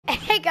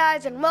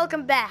guys, and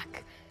welcome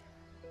back.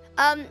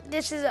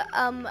 This is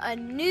a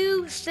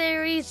new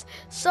series.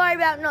 Sorry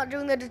about not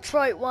doing the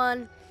Detroit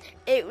one.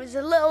 It was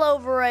a little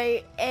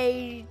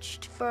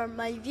overaged for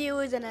my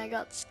viewers, and I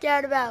got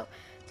scared about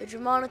the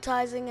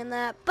demonetizing and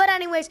that. But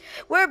anyways,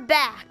 we're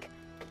back,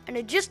 and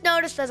I just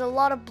noticed there's a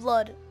lot of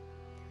blood.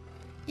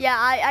 Yeah,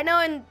 I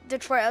know in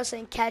Detroit I was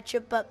saying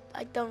ketchup, but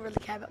I don't really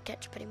care about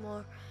ketchup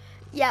anymore.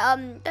 Yeah,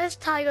 this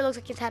tiger looks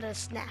like he's had a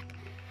snack.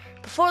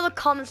 Before the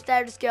comments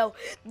there, just go,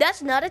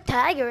 that's not a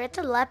tiger, it's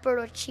a leopard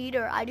or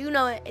cheetah. I do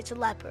know it's a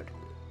leopard.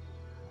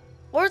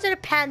 Or is it a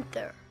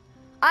panther?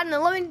 I don't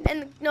know, let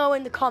me know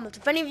in the comments.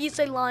 If any of you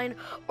say lion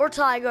or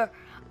tiger,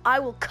 I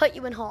will cut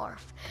you in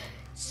half.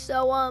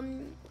 So,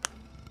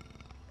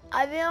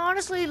 I've been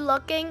honestly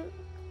looking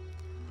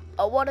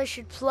at what I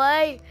should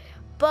play,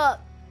 but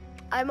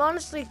I'm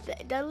honestly,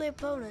 deadly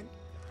opponent.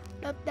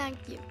 No, thank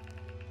you.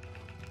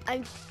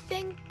 I'm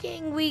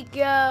thinking we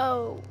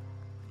go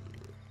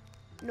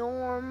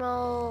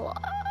normal.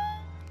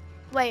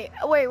 Wait.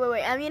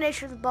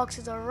 Ammunition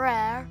boxes are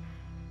rare.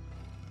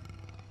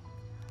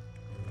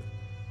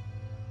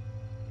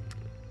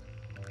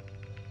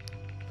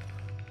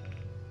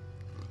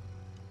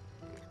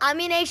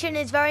 Ammunition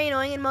is very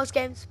annoying in most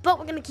games, but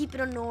we're gonna keep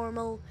it on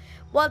normal.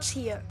 What's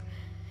here?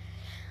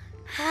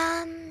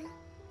 We're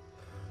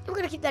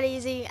gonna keep that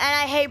easy, and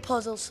I hate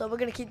puzzles, so we're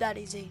gonna keep that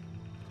easy.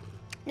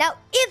 Now,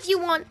 if you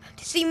want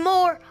to see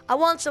more, I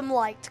want some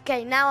likes.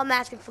 Okay, now I'm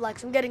asking for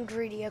likes. I'm getting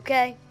greedy,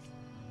 okay?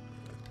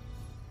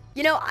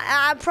 You know,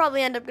 I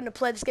probably end up going to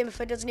play this game if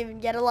it doesn't even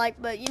get a like,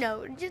 but, you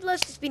know,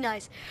 let's just be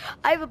nice.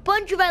 I have a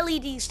bunch of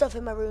LED stuff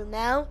in my room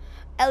now.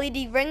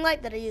 LED ring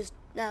light that I use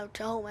now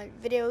to hold my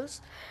videos.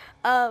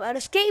 And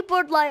a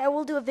skateboard light. I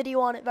will do a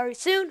video on it very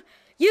soon.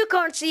 You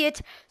can't see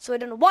it, so I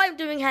don't know why I'm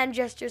doing hand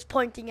gestures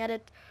pointing at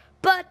it.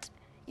 But,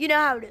 you know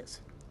how it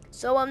is.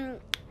 So,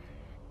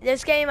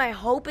 this game, I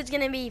hope, is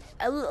going to be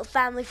a little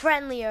family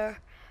friendlier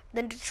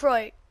than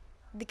Detroit.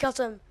 Because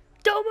don't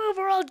move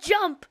or I'll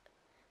jump,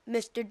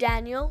 Mr.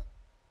 Daniel.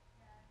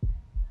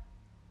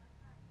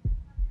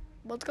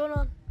 What's going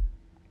on?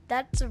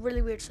 That's a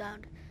really weird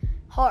sound.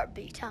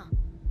 Heartbeat, huh?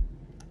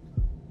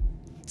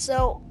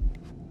 So,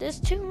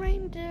 this Tomb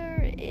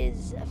Raider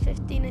is a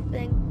 15, I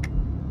think.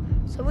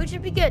 So we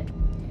should be good.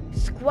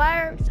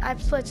 Square, I've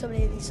played so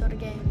many of these sort of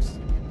games.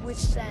 Which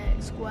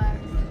Square?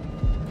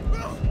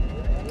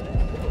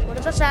 What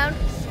does that sound?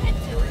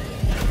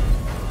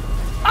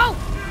 Oh,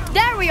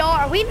 there we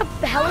are. Are we in a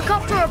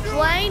helicopter or a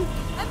plane?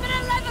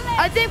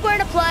 I think we're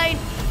in a plane.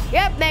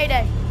 Yep,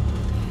 Mayday.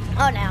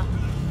 Oh no.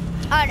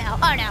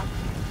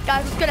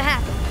 Guys, what's gonna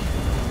happen?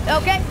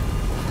 Okay.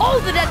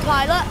 Oh, the dead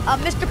pilot.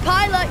 Mr.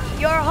 Pilot,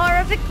 you're a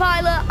horrific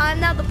pilot. I'm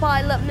not the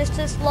pilot,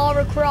 Mrs.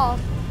 Lara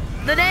Croft.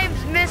 The name's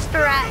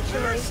Mr.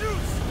 actually.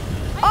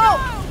 Oh,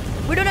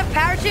 we don't have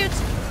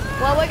parachutes?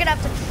 Well, we're gonna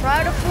have to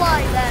try to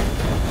fly then.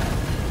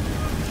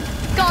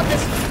 Got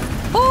this.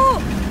 Oh!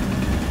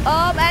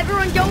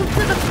 Everyone go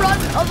to the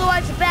front,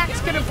 otherwise the back's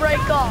gonna break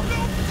off.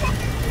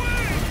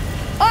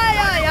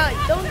 Aye,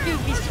 don't you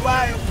be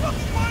swearing.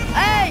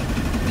 Hey!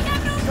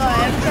 Sorry,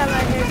 every time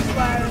I hear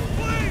swearing,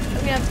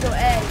 I'm gonna have to go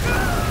A.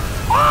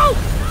 Oh!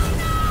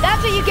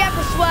 That's what you get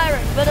for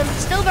swearing, but I'm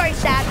still very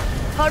sad.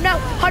 Oh no.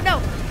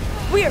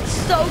 We are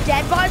so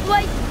dead, by the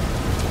way.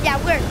 Yeah,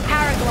 we're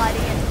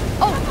paragliding in.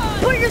 Oh,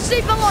 put your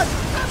seatbelt on!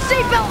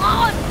 Seatbelt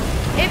on!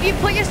 If you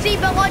put your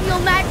seatbelt on, you'll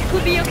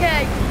magically be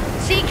okay.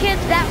 See, kids,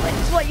 that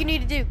is what you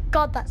need to do.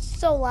 God, that's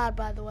so loud,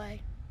 by the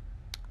way.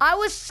 I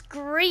was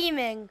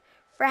screaming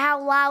for how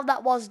loud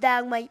that was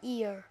down my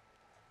ear.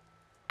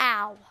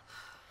 Ow.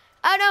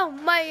 Oh, no,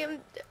 my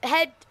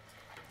head.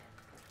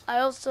 I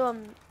also,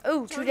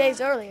 2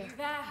 days earlier.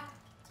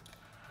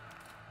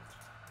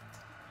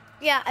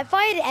 Yeah, if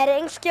I had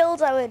editing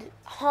skills, I would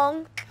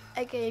honk,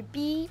 aka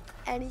beep,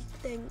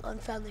 anything on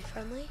family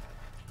friendly.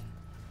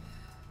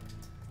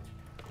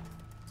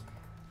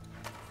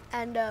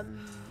 And,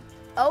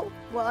 oh,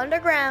 we're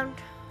underground.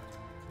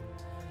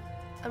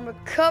 And we're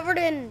covered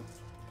in,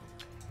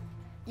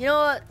 you know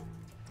what?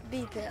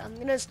 Beep it. I'm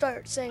gonna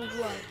start saying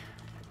blood.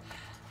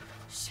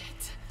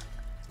 Shit.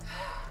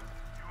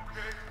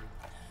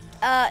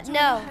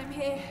 No. I'm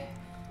here.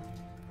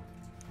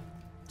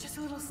 Just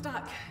a little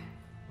stuck.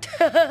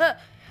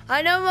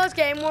 I know most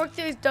game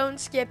walkthroughs don't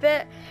skip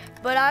it,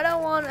 but I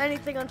don't want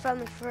anything on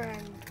family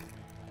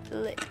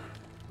friendly.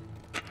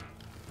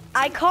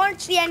 I can't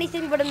see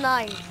anything but a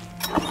knife.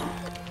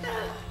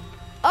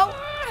 Oh,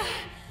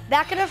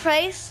 back in her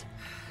face.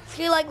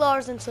 Feel like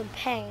Laura's in some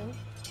pain.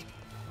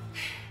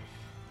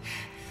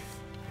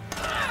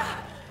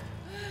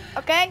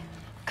 Okay,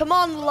 come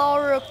on,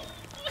 Laura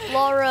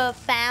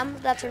Fam.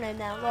 That's her name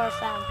now, Laura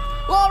Fam.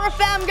 Laura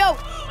Fam, go!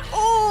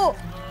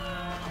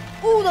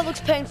 Oh, that looks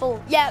painful.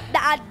 Yeah,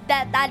 I'd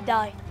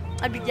die.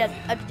 I'd be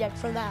dead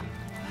from that.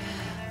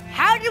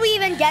 How did we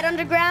even get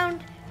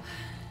underground?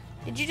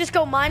 Did you just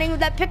go mining with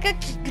that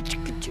pickaxe? If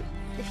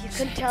you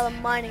couldn't tell,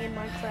 I'm mining in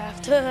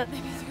Minecraft.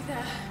 Maybe through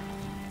there.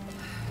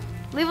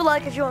 Leave a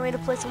like if you want me to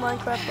play some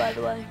Minecraft, by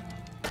the way.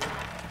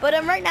 But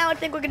right now, I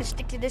think we're gonna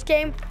stick to this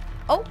game.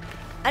 Oh,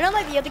 I know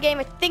like the other game,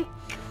 I think,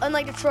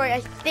 unlike Detroit,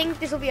 I think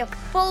this will be a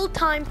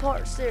full-time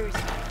part series.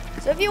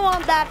 So if you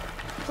want that,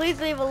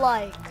 please leave a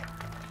like.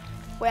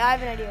 Wait, I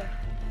have an idea.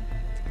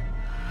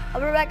 I'll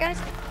be right back, guys.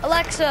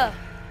 Alexa,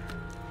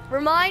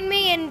 remind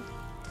me in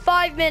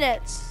 5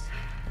 minutes.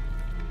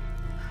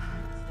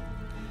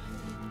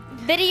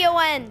 Video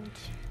end.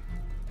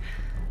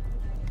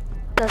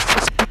 That's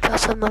just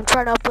because I'm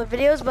trying to upload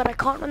videos, but I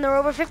can't when they're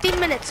over 15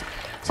 minutes.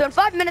 So in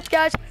 5 minutes,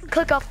 guys,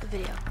 click off the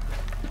video.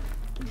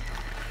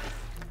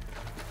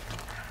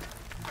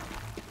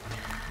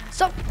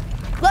 So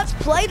let's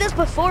play this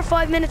before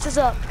 5 minutes is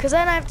up, because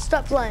then I have to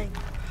stop playing.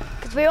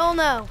 Because we all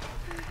know,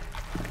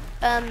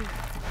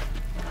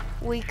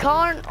 we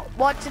can't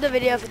watch the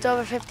video if it's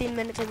over 15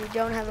 minutes and you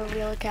don't have a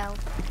real account.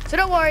 So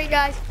don't worry,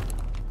 guys.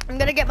 I'm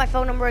gonna get my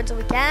phone number in so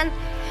we can.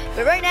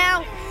 But right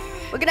now,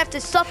 we're gonna have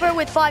to suffer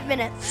with 5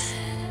 minutes.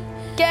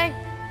 Okay?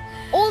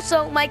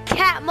 Also, my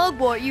cat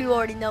Mugwort, you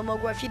already know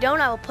Mugwort. If you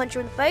don't, I will punch her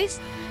in the face,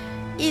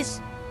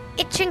 is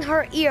itching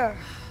her ear.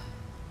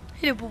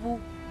 Hello, boo boo.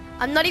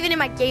 I'm not even in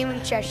my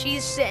gaming chair.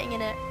 She's sitting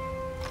in it.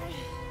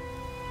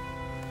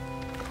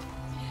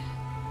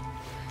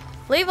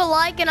 Leave a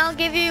like and I'll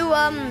give you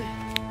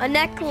a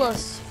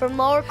necklace from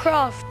Lara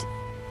Croft.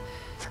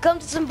 If it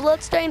comes to some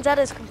bloodstains, that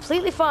is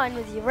completely fine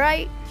with you,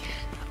 right?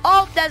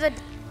 Oh, there's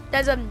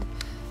a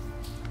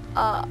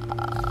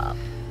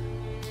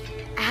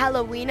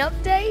Halloween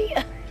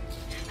update.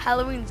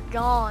 Halloween's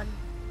gone.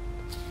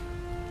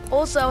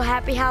 Also,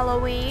 happy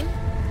Halloween.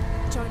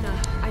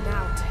 Jonah, I'm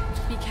out.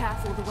 Be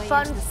careful, the way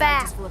Fun into the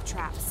fact. site is full of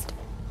traps.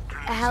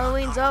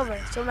 Halloween's over,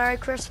 so Merry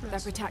They're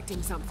Christmas.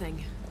 protecting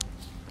something.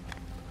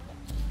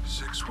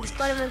 6 weeks. It's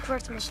not even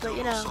Christmas, but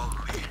you know.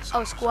 Solid leads.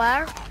 Oh,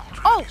 Square?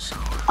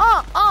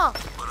 Oh!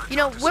 You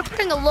know, we're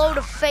putting a load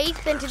of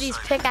faith into these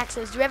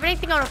pickaxes. Do we have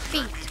anything on our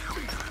feet?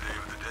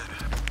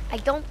 I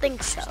don't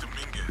think so.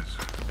 Dominguez.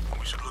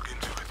 We should look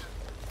into it.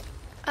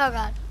 Oh,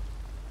 God.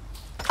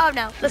 Oh,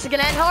 no. This is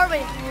gonna end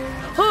horribly.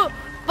 Whew.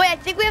 Wait, I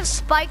think we have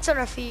spikes on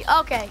our feet.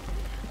 Okay.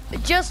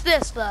 Just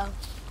this, though.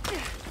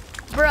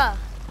 Bruh.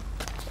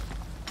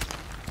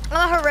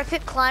 I'm a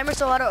horrific climber,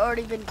 so I'd have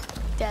already been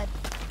dead.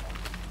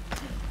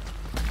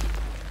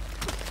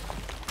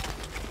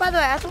 By the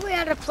way, I thought we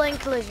had a plane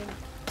collision.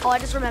 Oh, I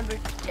just remembered.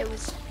 It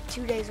was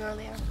 2 days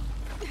earlier.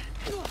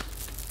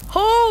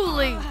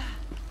 Holy!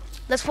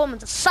 This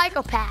woman's a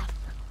psychopath.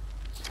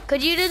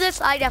 Could you do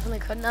this? I definitely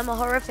couldn't. I'm a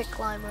horrific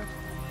climber.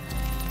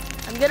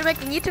 I'm good at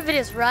making YouTube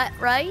videos, right?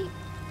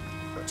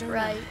 Jonah,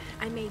 Right.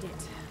 I made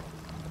it.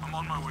 I'm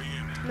on my way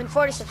in. I mean,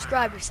 40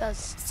 subscribers says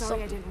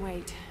Sorry I something. didn't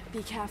wait.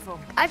 Be careful.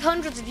 I have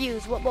hundreds of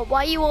views.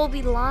 Why you all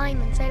be lying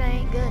and saying I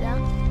ain't good, huh?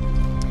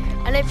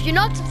 And if you're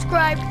not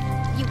subscribed,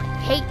 you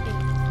hate me.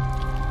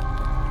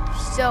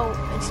 So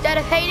instead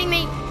of hating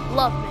me,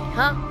 love me,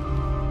 huh?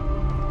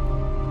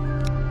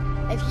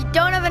 If you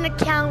don't have an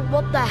account,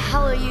 what the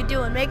hell are you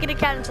doing? Make an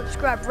account and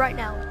subscribe right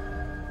now.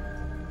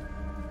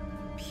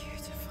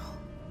 Beautiful.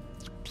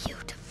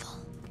 Beautiful.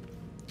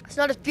 It's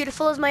not as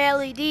beautiful as my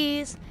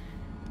LEDs.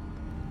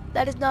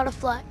 That is not a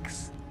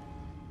flex.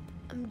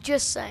 I'm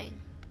just saying.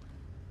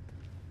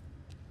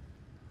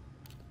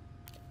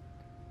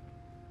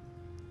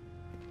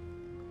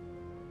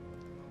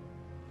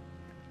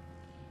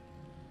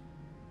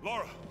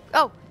 Lara!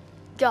 Oh,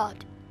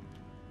 God.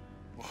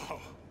 Wow.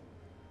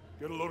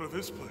 Get a load of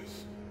this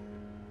place.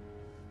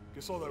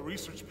 Guess all that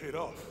research paid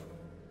off.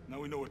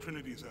 Now we know what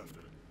Trinity is after.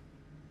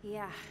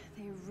 Yeah,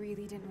 they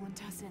really didn't want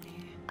us in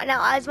here.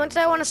 Now, as much as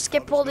I want to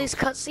skip all these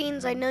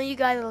cutscenes, I know you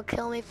guys will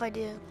kill me if I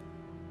do.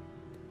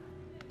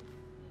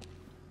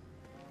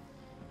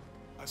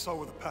 I saw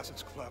where the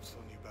passage collapsed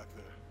on you back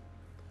there.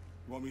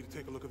 You want me to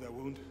take a look at that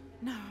wound?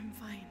 No, I'm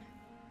fine.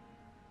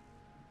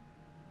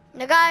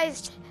 Now,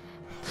 guys,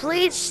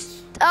 please.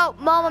 Oh,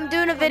 Mom, I'm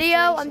doing a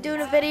video. I'm doing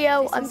a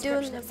video. I'm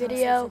doing a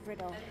video.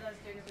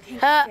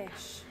 Huh.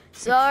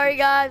 Sorry,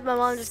 guys. My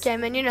mom just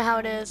came in. You know how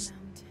it is.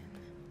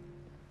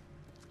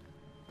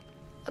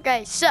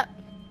 Okay, so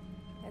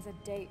There's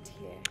a date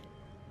here.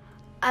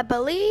 I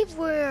believe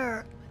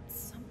we're.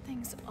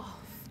 Something's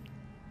off.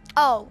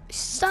 Oh,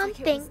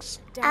 something's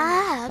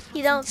off.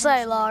 You don't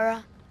say,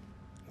 Lara.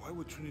 Why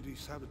would Trinity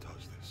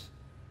sabotage this?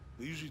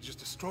 They usually just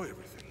destroy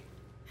everything.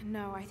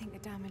 No, I think the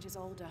damage is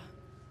older.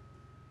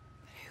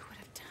 But who would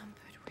have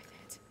tampered with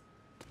it?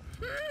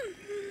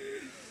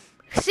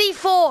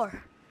 C4.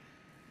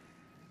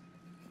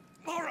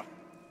 Lara!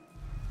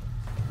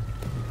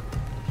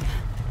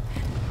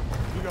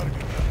 We gotta get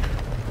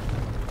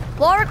back.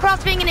 Lara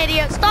Croft being an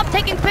idiot. Stop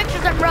taking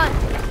pictures and run.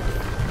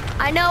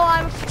 I know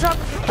I'm a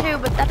photographer too,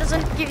 but that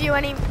doesn't give you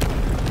any.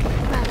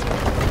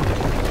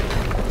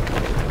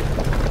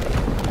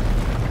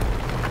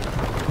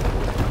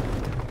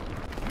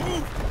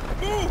 Move!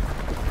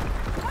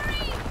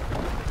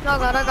 Oh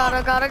God, oh God,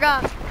 oh God, oh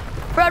God.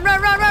 Run,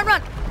 run, run, run,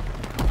 run.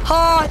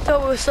 Oh, I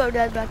thought we were so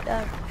dead back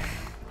there.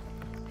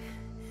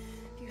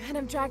 If you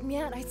hadn't dragged me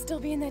out, I'd still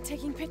be in there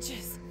taking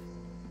pictures.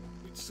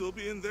 We'd still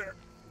be in there.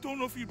 Don't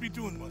know if you'd be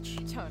doing much.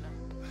 Jonah.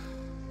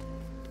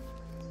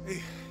 Hey,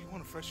 you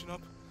wanna freshen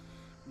up?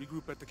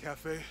 Regroup at the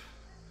cafe?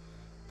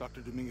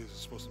 Dr. Dominguez is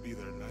supposed to be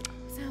there tonight.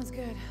 Sounds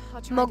good.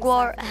 I'll try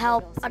Magwar, and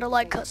help. I don't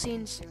like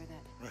cutscenes.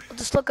 Right.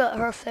 Just look at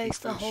her face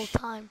the whole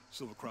time.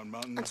 Silver Crown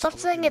Mountain. And is stop full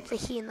of saying it's a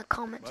anywhere. he in the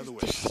comments. By the way,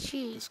 It's just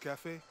she. this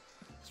cafe is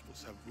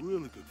supposed to have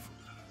really good food.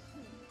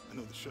 I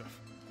know the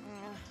chef.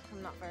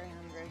 I'm not very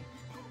hungry.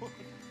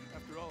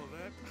 After all of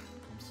that,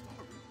 I'm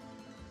starving.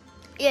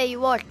 Yeah,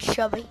 you are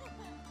chubby.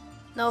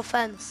 No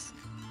offense.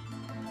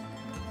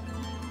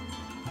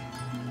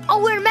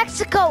 Oh, we're in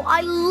Mexico.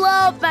 I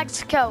love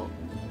Mexico.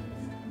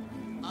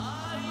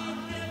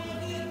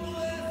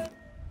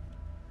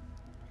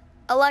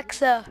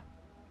 Alexa.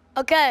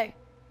 Okay.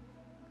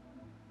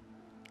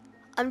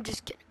 I'm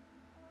just kidding.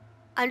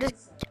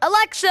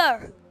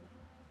 Alexa!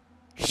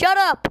 Shut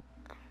up!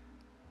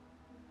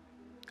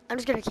 I'm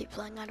just gonna keep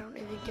playing. I don't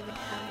even give a damn.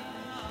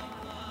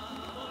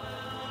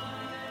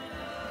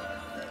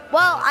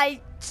 Well, I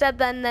said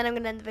that and then I'm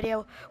gonna end the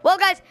video. Well,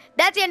 guys,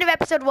 that's the end of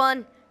episode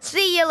 1.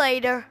 See you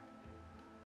later.